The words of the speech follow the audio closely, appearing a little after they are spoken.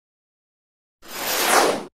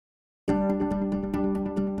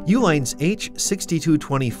Uline's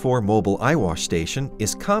H-6224 mobile eyewash station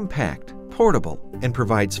is compact, portable, and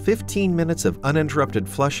provides 15 minutes of uninterrupted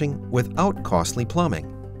flushing without costly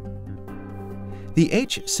plumbing. The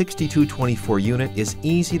H-6224 unit is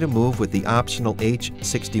easy to move with the optional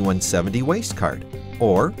H-6170 waste cart,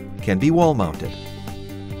 or can be wall-mounted.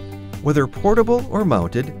 Whether portable or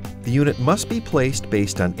mounted, the unit must be placed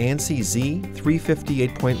based on ANSI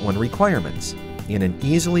Z358.1 requirements in an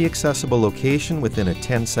easily accessible location within a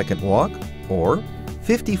 10-second walk or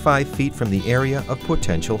 55 feet from the area of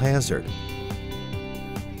potential hazard.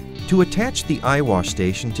 To attach the eyewash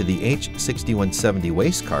station to the H-6170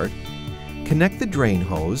 waste cart, connect the drain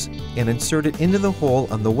hose and insert it into the hole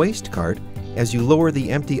on the waste cart as you lower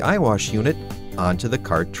the empty eyewash unit onto the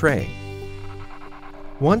cart tray.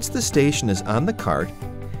 Once the station is on the cart,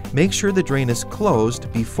 make sure the drain is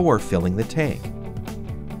closed before filling the tank.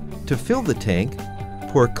 To fill the tank,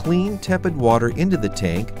 pour clean, tepid water into the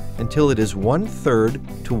tank until it is 1/3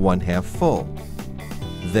 to 1/2 full.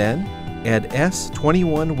 Then, add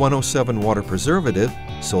S-21107 water preservative,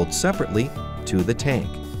 sold separately, to the tank.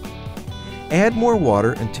 Add more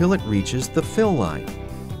water until it reaches the fill line.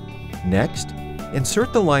 Next,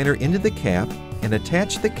 insert the liner into the cap and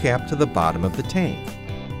attach the cap to the bottom of the tank.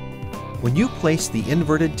 When you place the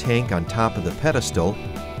inverted tank on top of the pedestal,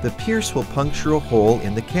 the pierce will puncture a hole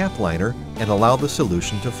in the cap liner and allow the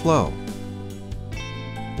solution to flow.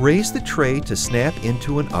 Raise the tray to snap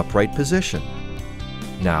into an upright position.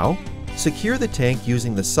 Now, secure the tank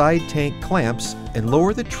using the side tank clamps and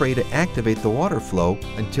lower the tray to activate the water flow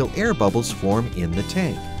until air bubbles form in the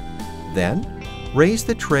tank. Then, raise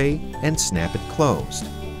the tray and snap it closed.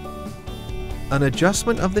 An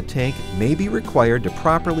adjustment of the tank may be required to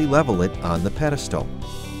properly level it on the pedestal.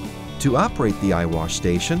 To operate the eyewash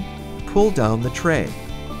station, pull down the tray.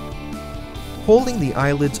 Holding the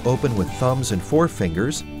eyelids open with thumbs and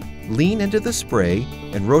forefingers, lean into the spray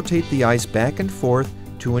and rotate the eyes back and forth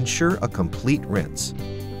to ensure a complete rinse.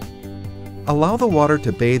 Allow the water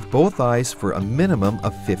to bathe both eyes for a minimum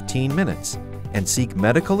of 15 minutes and seek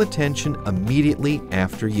medical attention immediately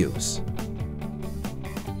after use.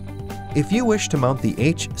 If you wish to mount the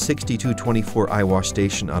H-6224 eyewash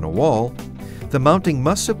station on a wall, the mounting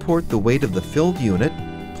must support the weight of the filled unit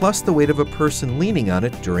plus the weight of a person leaning on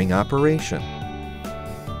it during operation.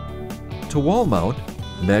 To wall mount,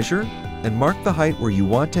 measure and mark the height where you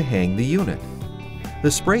want to hang the unit. The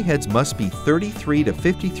spray heads must be 33 to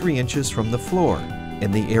 53 inches from the floor,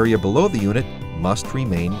 and the area below the unit must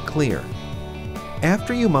remain clear.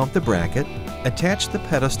 After you mount the bracket, attach the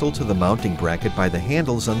pedestal to the mounting bracket by the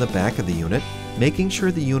handles on the back of the unit, making sure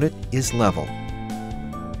the unit is level.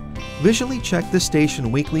 Visually check the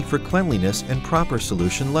station weekly for cleanliness and proper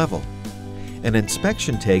solution level. An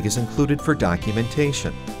inspection tag is included for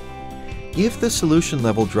documentation. If the solution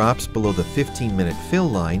level drops below the 15-minute fill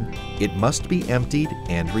line, it must be emptied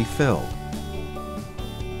and refilled.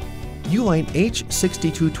 Uline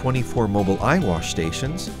H-6224 mobile eyewash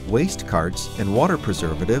stations, waste carts, and water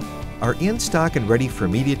preservative are in stock and ready for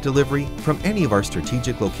immediate delivery from any of our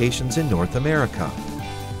strategic locations in North America.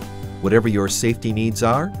 Whatever your safety needs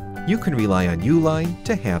are, you can rely on Uline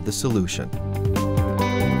to have the solution.